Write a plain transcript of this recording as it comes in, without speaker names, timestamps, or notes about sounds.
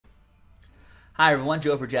Hi everyone,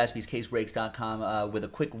 Joe for jaspyscasebreaks.com with a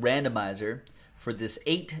quick randomizer for this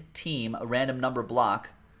 8-team random number block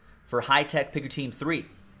for high-tech Pick Your Team 3.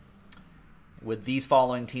 With these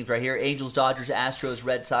following teams right here: Angels, Dodgers, Astros,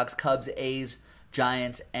 Red Sox, Cubs, A's,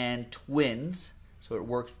 Giants, and Twins. So it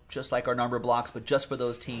works just like our number blocks, but just for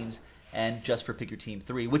those teams and just for Pick Your Team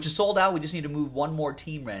 3, which is sold out. We just need to move one more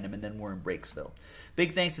team random, and then we're in Breaksville.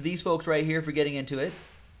 Big thanks to these folks right here for getting into it.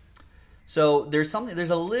 So there's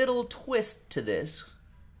a little twist to this.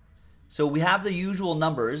 So we have the usual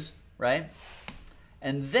numbers, right?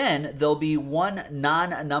 And then there'll be one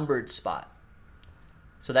non-numbered spot.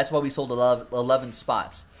 So that's why we sold 11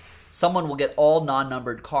 spots. Someone will get all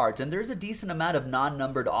non-numbered cards, and there's a decent amount of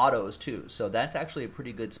non-numbered autos too. So that's actually a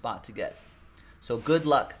pretty good spot to get. So good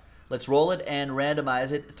luck. Let's roll it and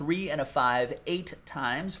randomize it. 3 and a 5, 8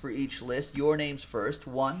 times for each list. Your names first.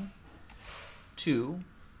 1, 2,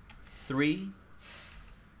 3,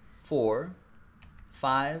 4,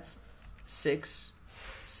 5, 6,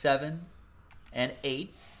 7, and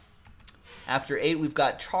 8. After 8, we've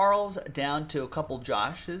got Charles down to a couple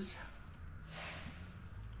Joshes.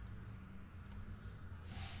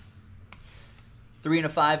 Three and a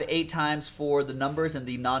 5, 8 times for the numbers and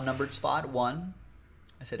the non-numbered spot. 1.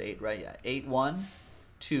 I said 8, right? Yeah. 8, 1,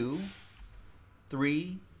 2,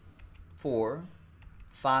 3, 4,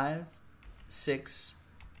 5, 6,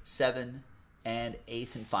 7, and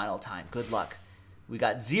 8th and final time. Good luck. We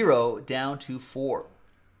got 0 down to 4.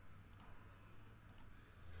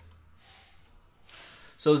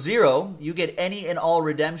 So 0, you get any and all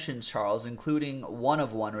redemptions, Charles, including 1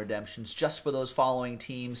 of 1 redemptions, just for those following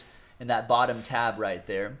teams in that bottom tab right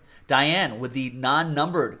there. Diane with the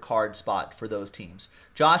non-numbered card spot for those teams.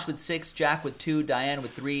 Josh with 6, Jack with 2, Diane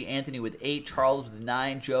with 3, Anthony with 8, Charles with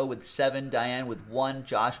 9, Joe with 7, Diane with 1,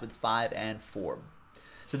 Josh with 5, and 4.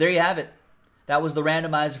 So there you have it. That was the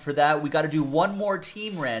randomizer for that. We got to do one more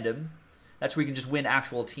team random. That's where you can just win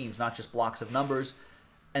actual teams, not just blocks of numbers.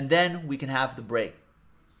 And then we can have the break.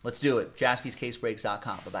 Let's do it.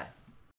 jaspyscasebreaks.com. Bye-bye.